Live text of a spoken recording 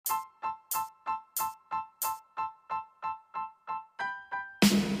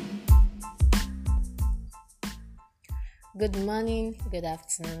Good morning, good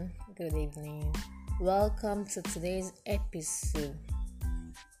afternoon, good evening. Welcome to today's episode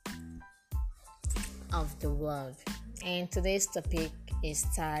of The World. And today's topic is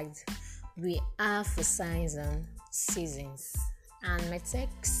tagged We Are for Signs and Seasons. And my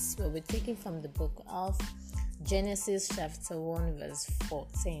text will be taken from the book of Genesis chapter 1 verse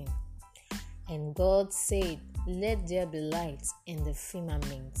 14. And God said, "Let there be light in the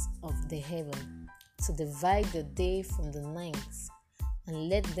firmament of the heaven, to divide the day from the night, and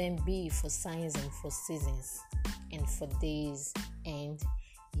let them be for signs and for seasons, and for days and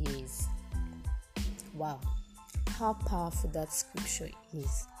years." Wow, how powerful that scripture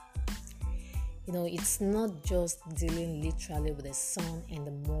is. It's not just dealing literally with the sun and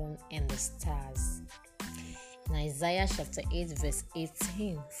the moon and the stars. In Isaiah chapter 8 verse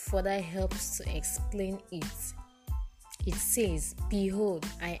 18 further helps to explain it. It says, "Behold,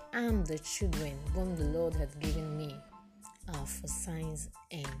 I am the children whom the Lord hath given me are for signs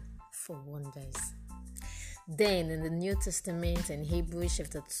and for wonders." Then in the New Testament in Hebrews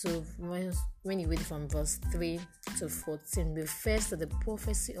chapter 2, when you read from verse 3 to 14, refers to the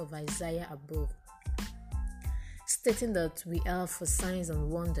prophecy of Isaiah above, stating that we are for signs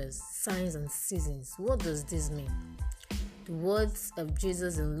and wonders, signs and seasons. What does this mean? The words of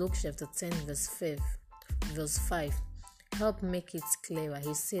Jesus in Luke chapter 10 verse 5 help make it clearer.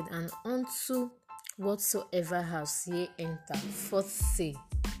 He said, "And unto whatsoever house ye enter, first say,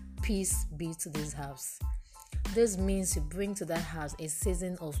 Peace be to this house." This means you bring to that house a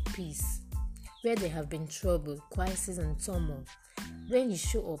season of peace. Where there have been trouble, crisis, and turmoil, when you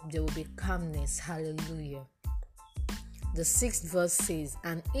show up, there will be calmness. Hallelujah. The 6th verse says,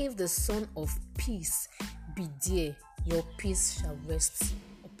 "And if the Son of Peace be there, your peace shall rest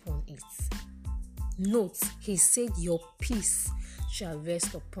upon it." Note, he said your peace shall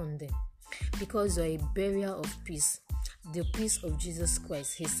rest upon them, because you are a bearer of peace, the peace of Jesus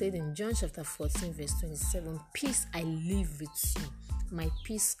Christ. He said in John chapter 14 verse 27, "Peace I leave with you, my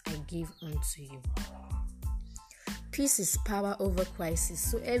peace I give unto you." Peace is power over crisis,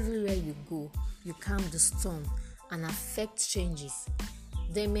 so everywhere you go, you calm the storm and affect changes.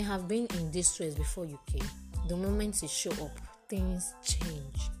 They may have been in distress before you came. The moment you show up, things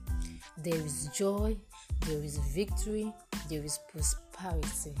change. There is joy, there is victory, there is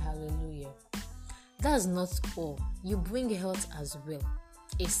prosperity. Hallelujah. That's not all. You bring health as well,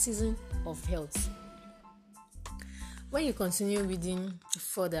 a season of health. When you continue reading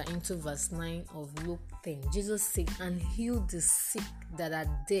further into verse 9 of Luke 10, Jesus said, "And heal the sick that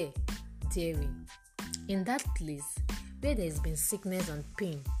are therein." In that place where there has been sickness and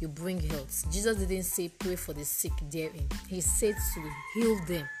pain, you bring health. Jesus didn't say pray for the sick therein. He said to heal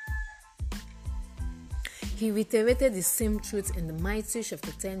them. He reiterated the same truth in the Matthew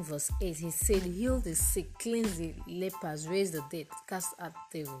chapter 10 verse 8. He said, "Heal the sick, cleanse the lepers, raise the dead, cast out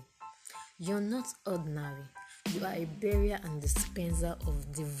devils." You're not ordinary. You are a bearer and dispenser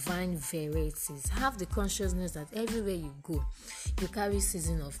of divine varieties. Have the consciousness that everywhere you go, you carry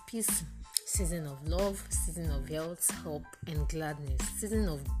season of peace, season of love, season of health, hope, and gladness, season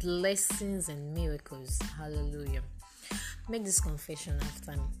of blessings and miracles. Hallelujah. Make this confession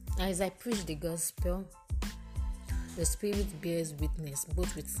after me. As I preach the gospel, the Spirit bears witness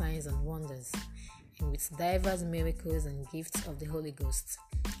both with signs and wonders, and with diverse miracles and gifts of the Holy Ghost,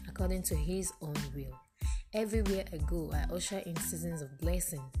 according to His own will. Everywhere I go, I usher in seasons of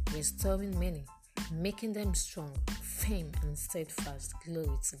blessing, restoring many, making them strong, firm, and steadfast.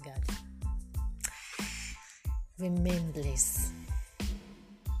 Glory to God. Remain blessed.